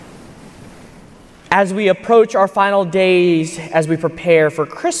As we approach our final days as we prepare for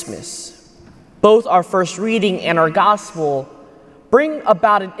Christmas, both our first reading and our gospel bring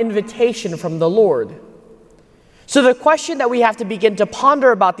about an invitation from the Lord. So the question that we have to begin to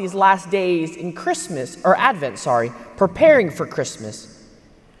ponder about these last days in Advent, preparing for Christmas,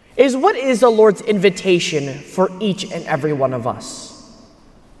 is what is the Lord's invitation for each and every one of us?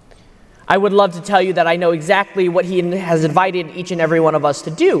 I would love to tell you that I know exactly what He has invited each and every one of us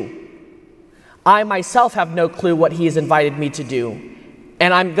to do. I myself have no clue what He has invited me to do.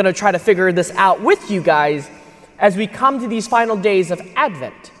 And I'm going to try to figure this out with you guys as we come to these final days of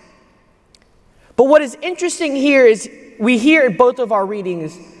Advent. But what is interesting here is we hear in both of our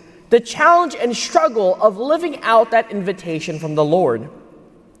readings the challenge and struggle of living out that invitation from the Lord.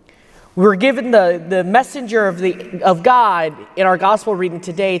 We're given the messenger of God in our gospel reading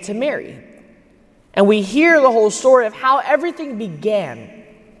today to Mary. And we hear the whole story of how everything began.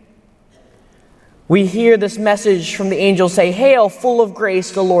 We hear this message from the angel say, "Hail, full of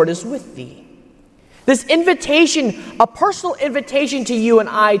grace, the Lord is with thee." This invitation, a personal invitation to you and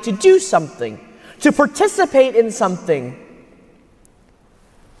I to do something, to participate in something.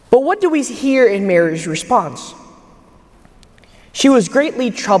 But what do we hear in Mary's response? She was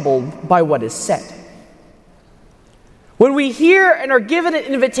greatly troubled by what is said. When we hear and are given an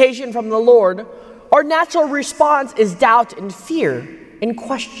invitation from the Lord, our natural response is doubt and fear and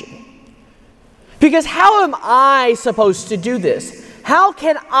question. Because how am I supposed to do this? How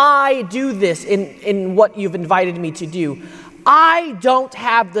can I do this in what you've invited me to do? I don't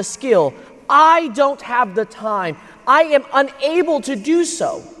have the skill. I don't have the time. I am unable to do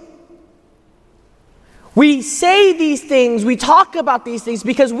so. We say these things, we talk about these things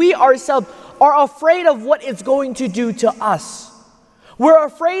because we ourselves are afraid of what it's going to do to us. We're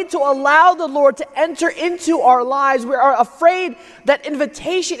afraid to allow the Lord to enter into our lives. We are afraid that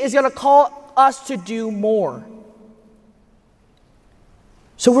invitation is going to call us to do more.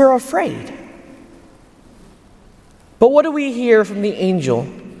 So we're afraid. But what do we hear from the angel?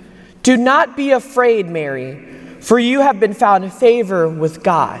 "Do not be afraid, Mary, for you have been found favor with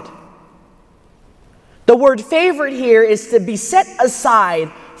God." The word favored here is to be set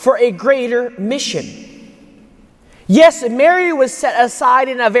aside for a greater mission. Yes, Mary was set aside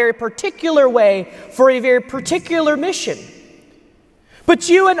in a very particular way for a very particular mission. But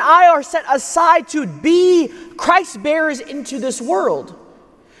you and I are set aside to be Christ bearers into this world.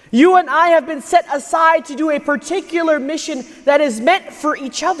 You and I have been set aside to do a particular mission that is meant for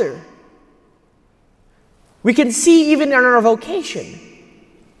each other. We can see even in our vocation.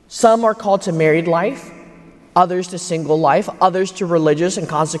 Some are called to married life, others to single life, others to religious and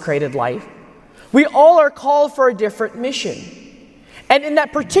consecrated life. We all are called for a different mission. And in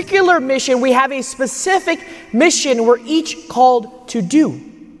that particular mission, we have a specific mission we're each called to do.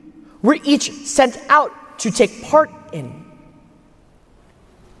 We're each sent out to take part in.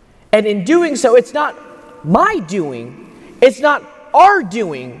 And in doing so, it's not my doing, it's not our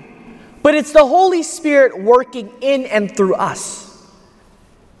doing, but it's the Holy Spirit working in and through us.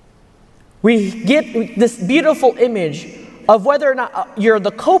 We get this beautiful image of whether or not you're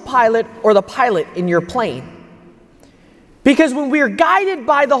the co-pilot or the pilot in your plane. Because when we are guided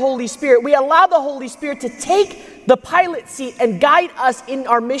by the Holy Spirit, we allow the Holy Spirit to take the pilot seat and guide us in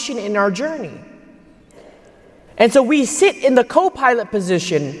our mission, in our journey. And so we sit in the co-pilot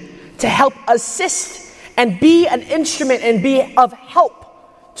position to help assist and be an instrument and be of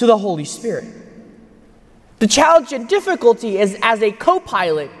help to the Holy Spirit. The challenge and difficulty is, as a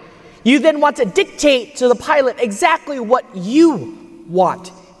co-pilot, you then want to dictate to the pilot exactly what you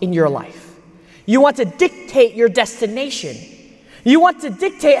want in your life. You want to dictate your destination. You want to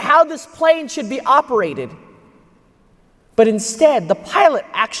dictate how this plane should be operated. But instead, the pilot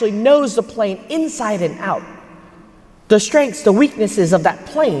actually knows the plane inside and out, the strengths, the weaknesses of that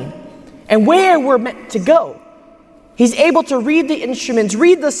plane, and where we're meant to go. He's able to read the instruments,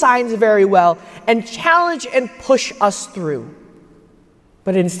 read the signs very well, and challenge and push us through.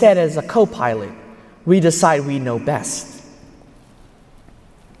 But instead, as a co-pilot, we decide we know best.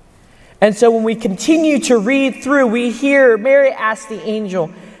 And so when we continue to read through, we hear Mary ask the angel,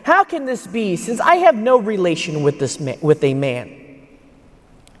 "How can this be, since I have no relation with a man?"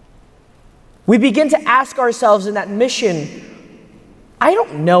 We begin to ask ourselves in that mission, I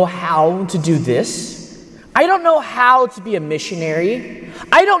don't know how to do this. I don't know how to be a missionary.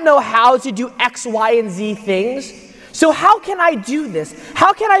 I don't know how to do X, Y, and Z things. So how can I do this?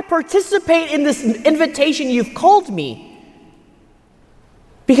 How can I participate in this invitation you've called me?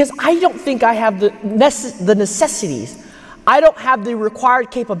 Because I don't think I have the necessities. I don't have the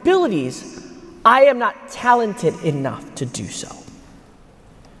required capabilities. I am not talented enough to do so.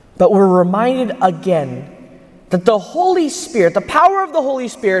 but we're reminded again that the Holy Spirit, the power of the Holy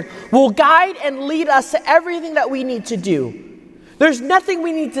Spirit, will guide and lead us to everything that we need to do. There's nothing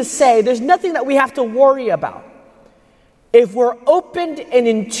we need to say. There's nothing that we have to worry about. If we're opened and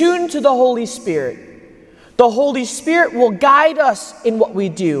in tune to the Holy Spirit will guide us in what we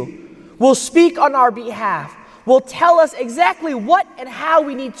do, will speak on our behalf, will tell us exactly what and how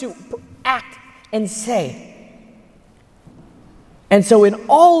we need to act and say. And so in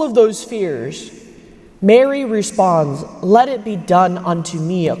all of those fears, Mary responds, "Let it be done unto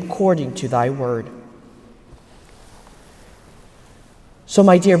me according to thy word." So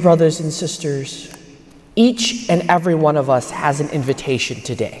my dear brothers and sisters, each and every one of us has an invitation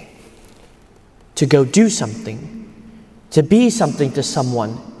today to go do something, to be something to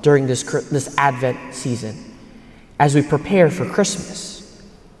someone during this Advent season as we prepare for Christmas.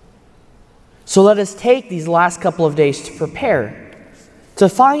 So let us take these last couple of days to prepare, to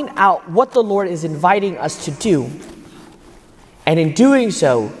find out what the Lord is inviting us to do, and in doing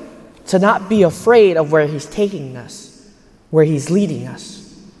so, to not be afraid of where He's taking us, where He's leading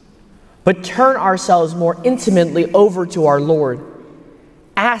us, but turn ourselves more intimately over to our Lord.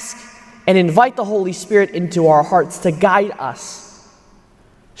 Ask and invite the Holy Spirit into our hearts to guide us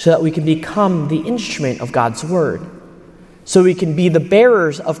so that we can become the instrument of God's Word, so we can be the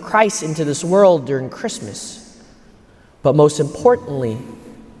bearers of Christ into this world during Christmas. But most importantly,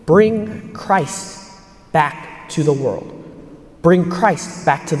 bring Christ back to the world. Bring Christ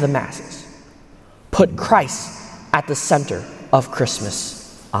back to the masses. Put Christ at the center of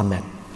Christmas. Amen.